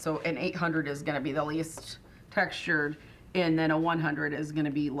 right? So an 800 is gonna be the least textured, and then a 100 is gonna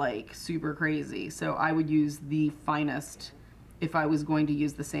be like super crazy. So I would use the finest if I was going to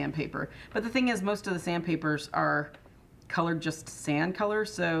use the sandpaper. But the thing is, most of the sandpapers are colored just sand color,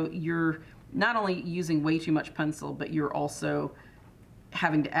 so you're not only using way too much pencil, but you're also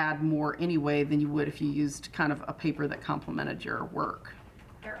having to add more anyway than you would if you used kind of a paper that complemented your work.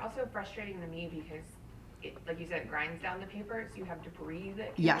 They're also frustrating to me because it, like you said, it grinds down the paper, so you have debris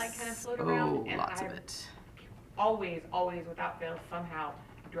that can like kind of float around. Oh, lots of it. Always, without fail, somehow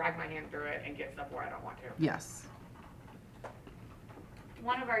drag my hand through it and get stuff where I don't want to. Yes.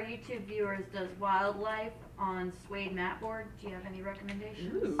 One of our YouTube viewers does wildlife on suede mat board. Do you have any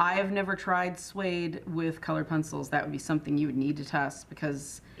recommendations? Ooh. I have never tried suede with colored pencils. That would be something you would need to test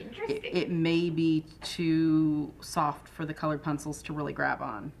because it may be too soft for the colored pencils to really grab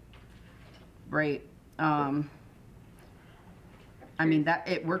on. Right. I mean, that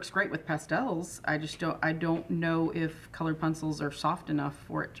it works great with pastels. I don't know if colored pencils are soft enough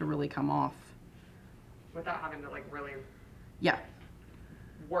for it to really come off. Without having to like really Yeah.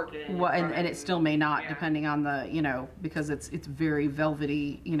 work it in. Well, and it still may not, yeah. depending on the, you know, because it's very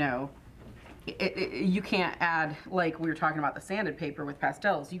velvety, you know. You can't add, like we were talking about the sanded paper with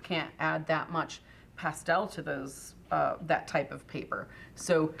pastels, you can't add that much pastel to those, that type of paper.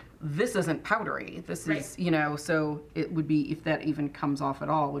 So this isn't powdery. This Right. is, you know, so it would be, if that even comes off at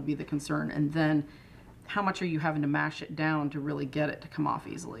all, would be the concern. And then how much are you having to mash it down to really get it to come off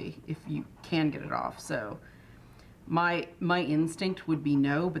easily, if you can get it off? So my instinct would be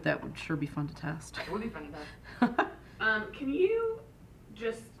no, but that would sure be fun to test. It would be fun to Can you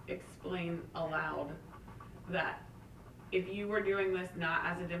just explain aloud that if you were doing this not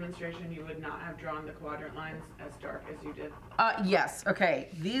as a demonstration, you would not have drawn the quadrant lines as dark as you did? Yes, okay.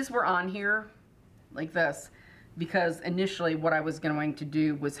 These were on here like this because initially what I was going to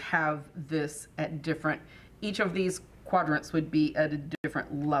do was have this at different, each of these quadrants would be at a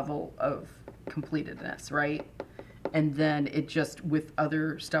different level of completedness, right? And then it just, with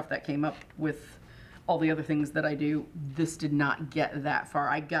other stuff that came up with all the other things that I do, this did not get that far.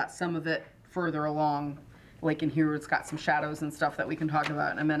 I got some of it further along, like in here it's got some shadows and stuff that we can talk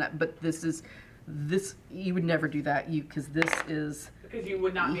about in a minute, but this, you would never do that, because this is... Because you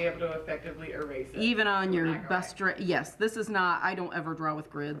would not be able to effectively erase it. Even on your Not best, yes, this is not, I don't ever draw with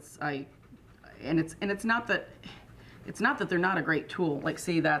grids. And it's not that they're not a great tool. Like,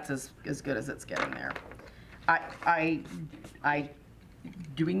 see, that's as good as it's getting there.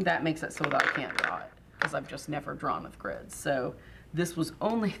 Doing that makes it so that I can't draw it, because I've just never drawn with grids. So this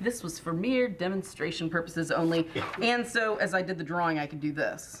was for mere demonstration purposes only. And so as I did the drawing, I could do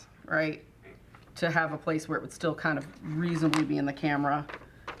this, right? To have a place where it would still kind of reasonably be in the camera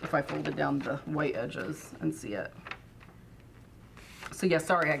if I folded down the white edges and see it. So yeah,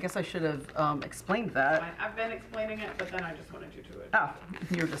 sorry, I guess I should have explained that. I've been explaining it, but then I just wanted you to it. Oh,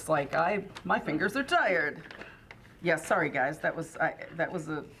 you're just like, my fingers are tired. Yeah, sorry guys, that's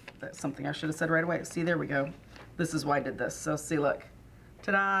something I should have said right away. See, there we go. This is why I did this. So see, look,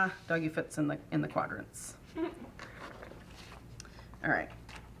 ta-da, doggy fits in the quadrants. All right.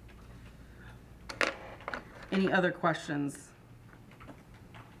 Any other questions?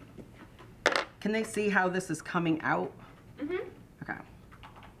 Can they see how this is coming out? Mm-hmm. Okay.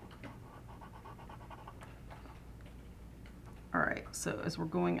 All right, so as we're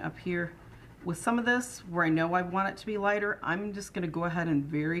going up here, with some of this, where I know I want it to be lighter, I'm just gonna go ahead and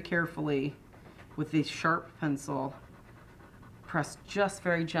very carefully, with the sharp pencil, press just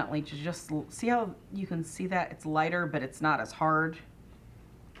very gently to just, see how you can see that it's lighter, but it's not as hard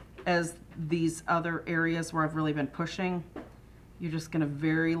as these other areas where I've really been pushing. You're just gonna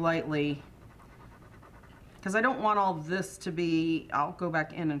very lightly, because I don't want all this to be, I'll go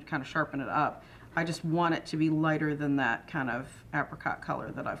back in and kind of sharpen it up. I just want it to be lighter than that kind of apricot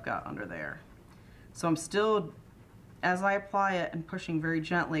color that I've got under there. So I'm still, as I apply it and pushing very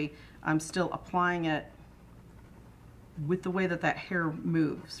gently, I'm still applying it with the way that that hair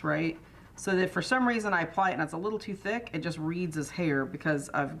moves, right? So that for some reason I apply it and it's a little too thick, it just reads as hair because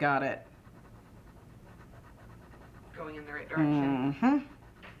I've got it Going in the right direction. Mm-hmm.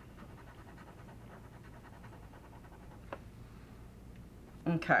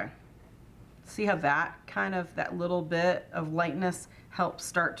 Okay. See how that kind of, that little bit of lightness helps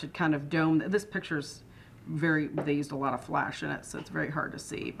start to kind of dome. This picture's they used a lot of flash in it, so it's very hard to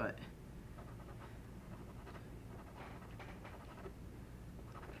see, but.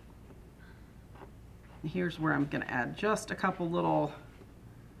 Here's where I'm gonna add just a couple little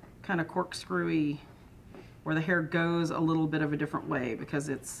kind of corkscrewy, where the hair goes a little bit of a different way because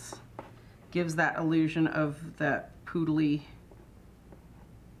it's, gives that illusion of that poodly.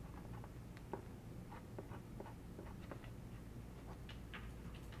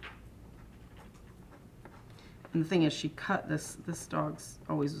 And the thing is, she cut this dog's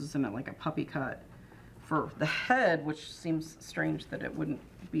always was in it like a puppy cut for the head, which seems strange that it wouldn't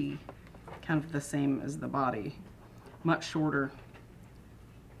be kind of the same as the body, much shorter.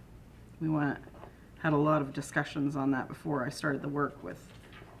 We had a lot of discussions on that before I started the work with.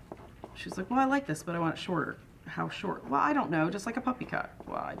 She's like, well, I like this, but I want it shorter. How short? Well, I don't know, just like a puppy cut.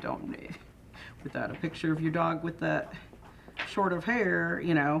 Well, I don't know. Without a picture of your dog with that short of hair,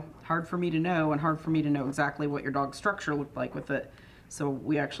 you know, hard for me to know, and hard for me to know exactly what your dog's structure looked like with it. So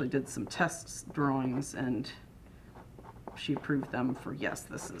we actually did some test drawings and she approved them for, yes,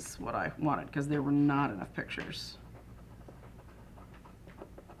 this is what I wanted, because there were not enough pictures.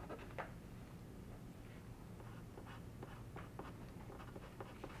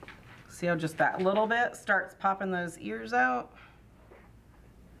 See how just that little bit starts popping those ears out?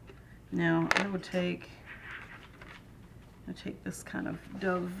 Now I would take this kind of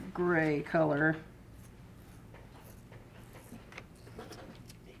dove gray color.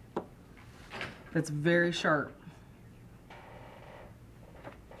 That's very sharp.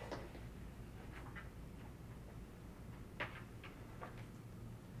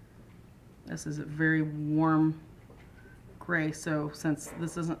 This is a very warm gray, so since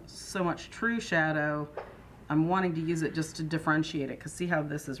this isn't so much true shadow, I'm wanting to use it just to differentiate it, because see how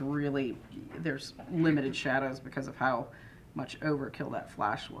this is really, there's limited shadows because of how much overkill that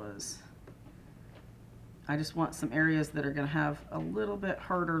flash was. I just want some areas that are going to have a little bit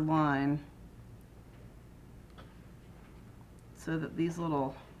harder line so that these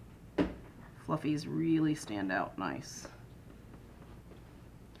little fluffies really stand out nice.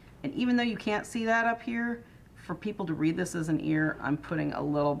 And even though you can't see that up here, for people to read this as an ear, I'm putting a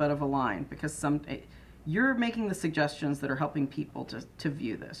little bit of a line, because you're making the suggestions that are helping people to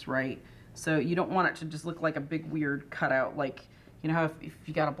view this, right? So you don't want it to just look like a big weird cutout, like, you know how if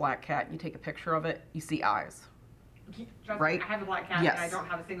you got a black cat and you take a picture of it, you see eyes. Right? I have a black cat Yes. and I don't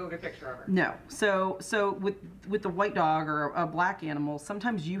have a single good picture of her. No. So with the white dog or a black animal,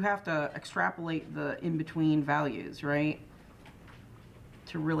 sometimes you have to extrapolate the in-between values, right?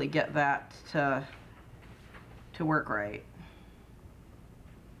 To really get that to work right.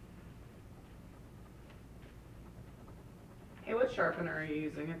 Hey, what sharpener are you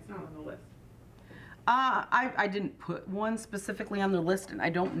using? It's not on the list. I didn't put one specifically on the list, and I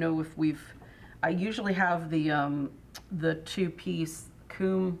don't know if I usually have the two-piece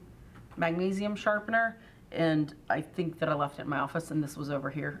Coom magnesium sharpener, and I think that I left it in my office, and this was over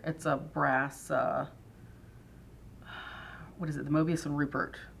here. It's a brass, what is it, the Mobius and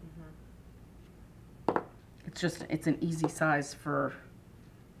Rupert. It's an easy size for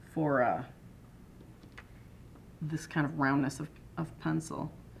this kind of roundness of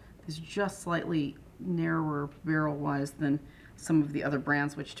pencil. It's just slightly narrower barrel-wise than some of the other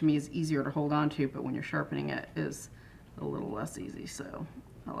brands, which to me is easier to hold on to, but when you're sharpening it is a little less easy, so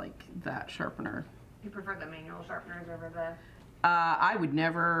I like that sharpener. You prefer the manual sharpeners over the I would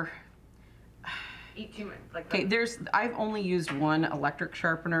never... eat too much? Like Okay, I've only used one electric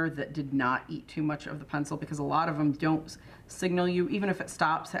sharpener that did not eat too much of the pencil, because a lot of them don't signal you, even if it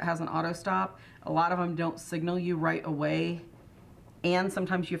stops, it has an auto stop. A lot of them don't signal you right away, and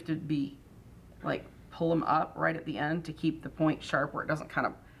sometimes you have to pull them up right at the end to keep the point sharp where it doesn't kind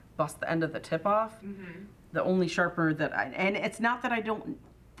of bust the end of the tip off. The only sharpener that and it's not that I don't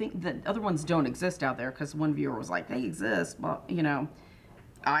think that other ones don't exist out there, because one viewer was like, they exist, but you know,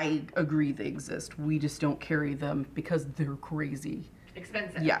 I agree they exist. We just don't carry them because they're crazy.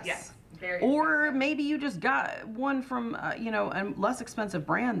 expensive. Yes. Yes. Very Or expensive. maybe you just got one from, you know, a less expensive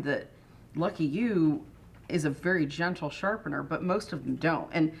brand that, lucky you, is a very gentle sharpener, but most of them don't.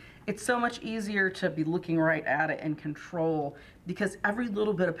 And it's so much easier to be looking right at it and control, because every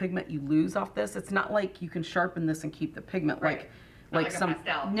little bit of pigment you lose off this, it's not like you can sharpen this and keep the pigment Right. Not like a some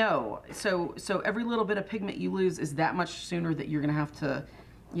pastel. no. So every little bit of pigment you lose is that much sooner that you're gonna have to,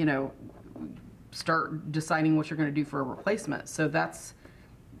 you know, start deciding what you're gonna do for a replacement. So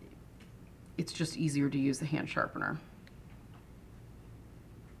it's just easier to use the hand sharpener.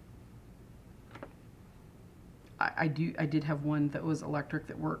 I did have one that was electric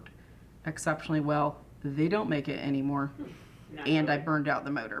that worked exceptionally well. They don't make it anymore. Not And I really. burned out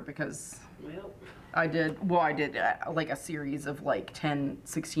the motor because Well, I did like a series of like 10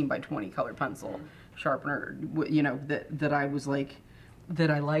 16 by 20 colored pencil sharpener, you know, that I was like,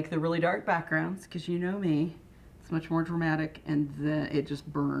 that I like the really dark backgrounds, because you know me, it's much more dramatic, and then it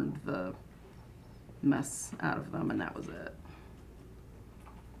just burned the mess out of them, and that was it.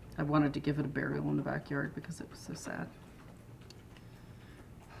 I wanted to give it a burial in the backyard because it was so sad.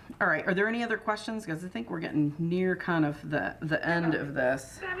 All right, are there any other questions? Because I think we're getting near kind of the end of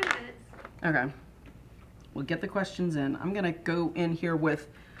this. 7 minutes. Okay, we'll get the questions in. I'm gonna go in here with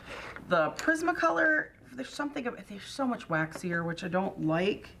the Prismacolor. There's so much wax here, which I don't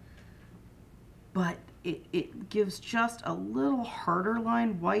like, but it gives just a little harder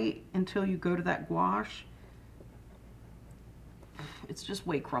line white until you go to that gouache. It's just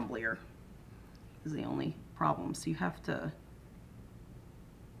way crumblier is the only problem. So you have to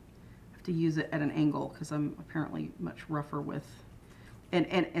use it at an angle, because I'm apparently much rougher with, and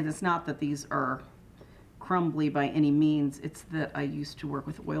it's not that these are crumbly by any means, it's that I used to work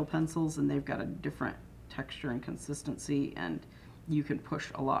with oil pencils and they've got a different texture and consistency, and you can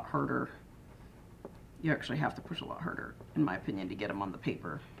push a lot harder. You actually have to push a lot harder, in my opinion, to get them on the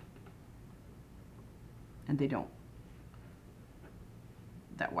paper. And they don't,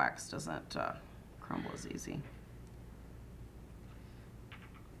 that wax doesn't crumble as easy.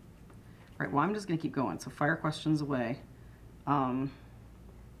 All right, well, I'm just gonna keep going, so fire questions away.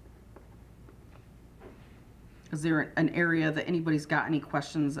 Is there an area that anybody's got any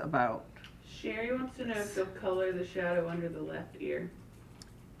questions about? Sherry wants to know if they'll color the shadow under the left ear.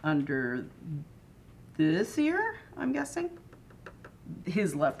 Under this ear, I'm guessing?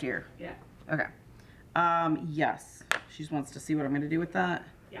 His left ear. Yeah. Okay. Yes. She just wants to see what I'm gonna do with that.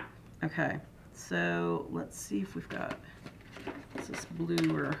 Yeah. Okay. So let's see if we've got, is this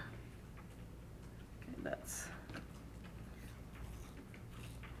blue or, okay, that's.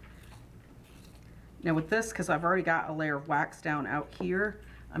 Now with this, because I've already got a layer of wax down out here,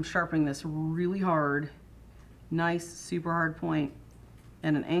 I'm sharpening this really hard, nice, super hard point,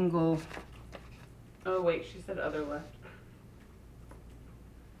 and an angle. Oh wait, she said other left.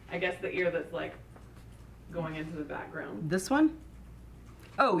 I guess the ear that's like going into the background. This one?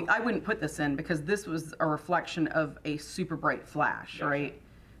 Oh, I wouldn't put this in because this was a reflection of a super bright flash, Gotcha. right?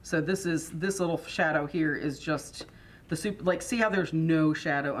 So this little shadow here is just the like, see how there's no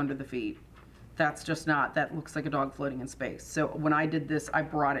shadow under the feet? That's just not, that looks like a dog floating in space. So when I did this, I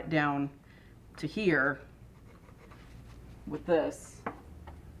brought it down to here with this.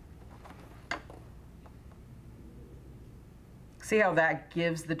 See how that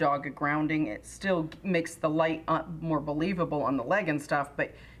gives the dog a grounding? It still makes the light more believable on the leg and stuff,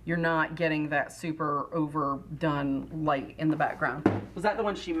 but you're not getting that super overdone light in the background. Was that the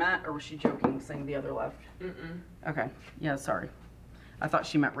one she meant, or was she joking saying the other left? Mm-mm. Okay, yeah, sorry. I thought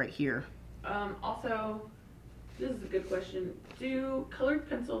she meant right here. Also, this is a good question. Do colored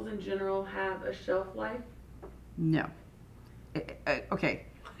pencils in general have a shelf life? No. Okay.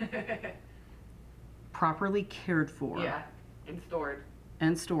 Properly cared for. Yeah, and stored.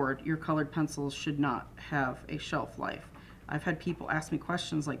 And stored, your colored pencils should not have a shelf life. I've had people ask me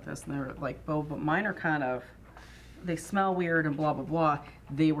questions like this, and they're like, "Well, but mine are kind of, they smell weird and blah, blah, blah."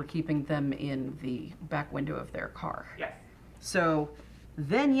 They were keeping them in the back window of their car. Yes. So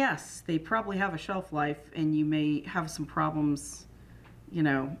then, yes, they probably have a shelf life, and you may have some problems, you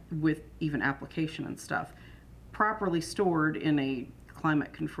know, with even application and stuff. Properly stored in a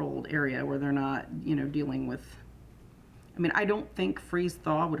climate-controlled area where they're not, you know, dealing with, I mean, I don't think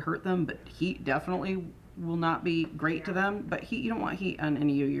freeze-thaw would hurt them, but heat definitely will not be great to them. But heat, you don't want heat on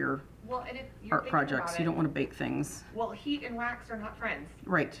any of your Well, and if you're art thinking projects. about You it, don't want to bake things. well, heat and wax are not friends.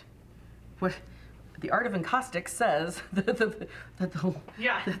 Right. What the art of encaustic says that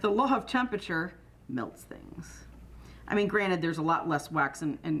Yeah. the law of temperature melts things. I mean, granted, there's a lot less wax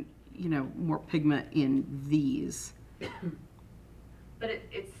and you know, more pigment in these. But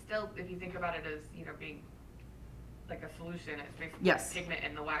it's still, if you think about it as, you know, being like a solution, it's basically Yes. pigment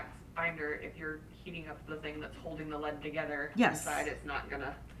in the wax binder. If you're heating up the thing that's holding the lead together Yes. inside, it's not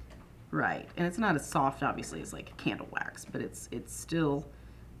gonna. Right. And it's not as soft, obviously, as like candle wax, but it's still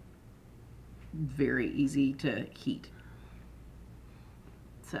very easy to heat.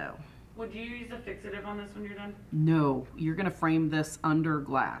 So, Would you use a fixative on this when you're done? no, you're going to frame this under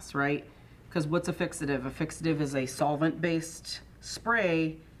glass, right? Because what's a fixative? A fixative is a solvent-based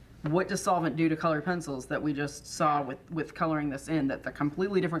spray. What does solvent do to colored pencils that we just saw with coloring this in? That's a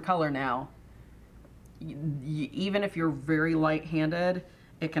completely different color now. Even if you're very light-handed,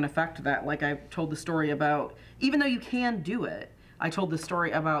 it can affect that. Like I told the story about, even though you can do it, I told the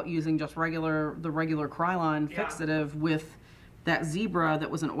story about using just the regular Krylon Yeah. fixative with that zebra that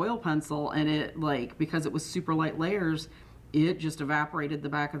was an oil pencil, and it, like, because it was super light layers, it just evaporated the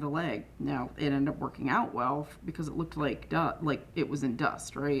back of the leg. Now, it ended up working out well because it looked like it was in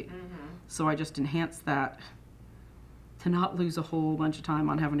dust, right? So I just enhanced that to not lose a whole bunch of time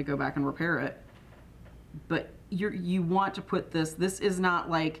on having to go back and repair it. But you want to put this is not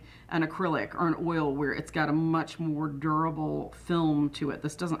like an acrylic or an oil where it's got a much more durable film to it.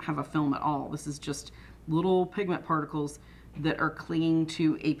 This doesn't have a film at all. This is just little pigment particles that are clinging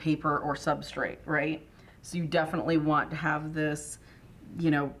to a paper or substrate, right? So you definitely want to have this,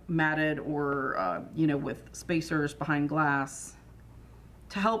 you know, matted or, you know, with spacers behind glass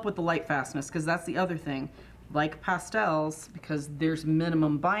to help with the light fastness, because that's the other thing. Like pastels, because there's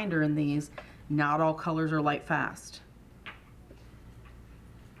minimum binder in these, not all colors are light fast.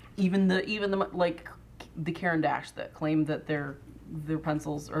 Even the like the Caran d'Ache that claim that their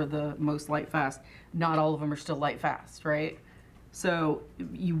pencils are the most light fast, not all of them are still light fast, right? So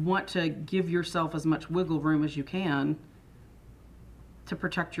you want to give yourself as much wiggle room as you can to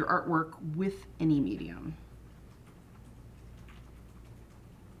protect your artwork with any medium.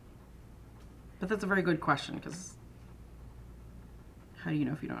 But that's a very good question, because how do you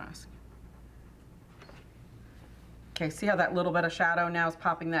know if you don't ask? Okay, see how that little bit of shadow now is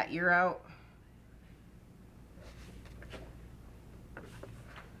popping that ear out?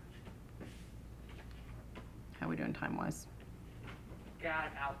 How are we doing time-wise? Got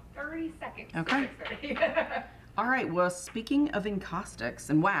about 30 seconds. Okay. All right, well, speaking of encaustics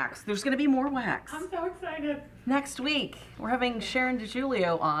and wax, there's going to be more wax. I'm so excited. Next week, we're having Sharon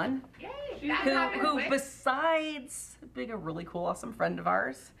DiGiulio on, Yay! That happened who quick. besides being a really cool, awesome friend of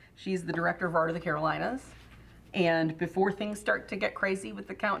ours, she's the director of Art of the Carolinas. And before things start to get crazy with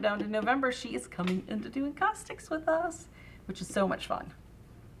the countdown to November, she is coming in to do encaustics with us, which is so much fun.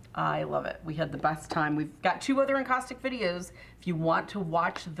 I love it. We had the best time. We've got 2 other encaustic videos. If you want to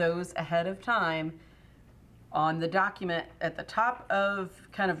watch those ahead of time, on the document at the top of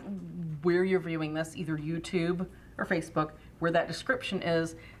kind of where you're viewing this, either YouTube or Facebook, where that description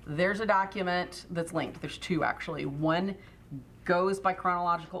is, there's a document that's linked. There's 2 actually. One goes by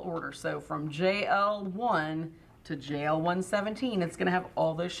chronological order. So from JL1 to JL117, it's going to have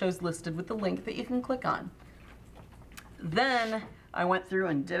all those shows listed with the link that you can click on. Then I went through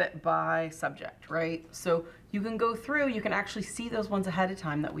and did it by subject, right? So you can go through, you can actually see those ones ahead of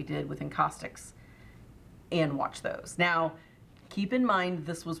time that we did with encaustics and watch those. Now, keep in mind,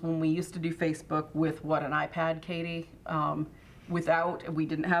 this was when we used to do Facebook with what, an iPad, Katie? We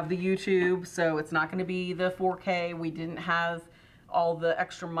didn't have the YouTube, so it's not gonna be the 4K. We didn't have all the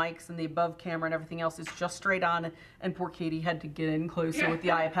extra mics and the above camera and everything else. It's just straight on, and poor Katie had to get in closer with the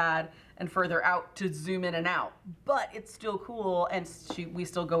iPad and further out to zoom in and out. But it's still cool, and we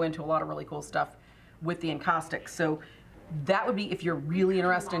still go into a lot of really cool stuff with the encaustics. So that would be, if you're really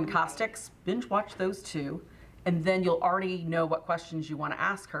interested in caustics, binge watch those 2. And then you'll already know what questions you want to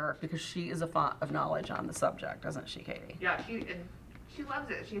ask her because she is a font of knowledge on the subject, isn't she, Katie? Yeah, she loves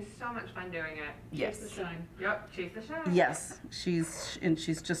it. She has so much fun doing it. Yes. Chase the shine. Yep, chase the shine. Yes,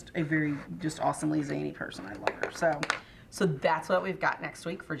 she's just a very just awesomely zany person. I love her. So that's what we've got next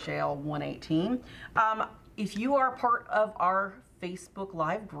week for JL 118. If you are part of our Facebook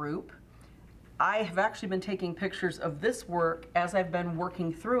Live group, I have actually been taking pictures of this work as I've been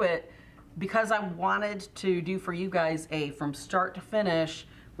working through it because I wanted to do for you guys a from start to finish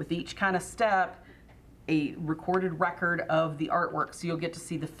with each kind of step a recorded record of the artwork. So you'll get to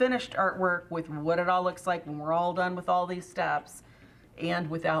see the finished artwork with what it all looks like when we're all done with all these steps and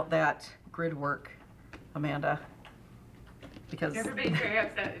without that grid work, Amanda. Because Everybody's very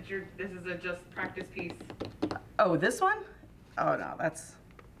upset that this is a just practice piece. oh, this one? Oh no, that's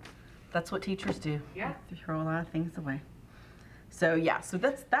what teachers do. Yeah. They throw a lot of things away. So yeah, so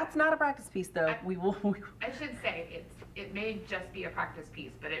that's not a practice piece though. I should say it may just be a practice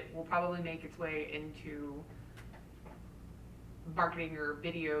piece, but it will probably make its way into marketing or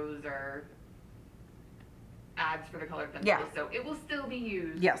videos or ads for the colored pencils. Yeah. So it will still be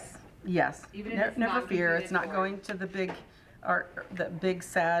used. Yes, yes. Even if it's Never fear, non-completed it's not or- going to the big art, the big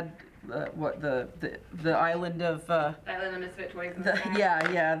sad, the island of. Island of Misfit Toys. In the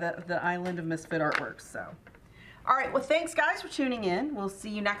back. The island of misfit artworks. So, all right. Well, thanks guys for tuning in. We'll see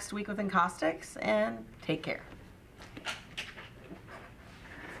you next week with Encaustics, and take care.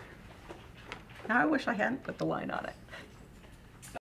 Now I wish I hadn't put the line on it.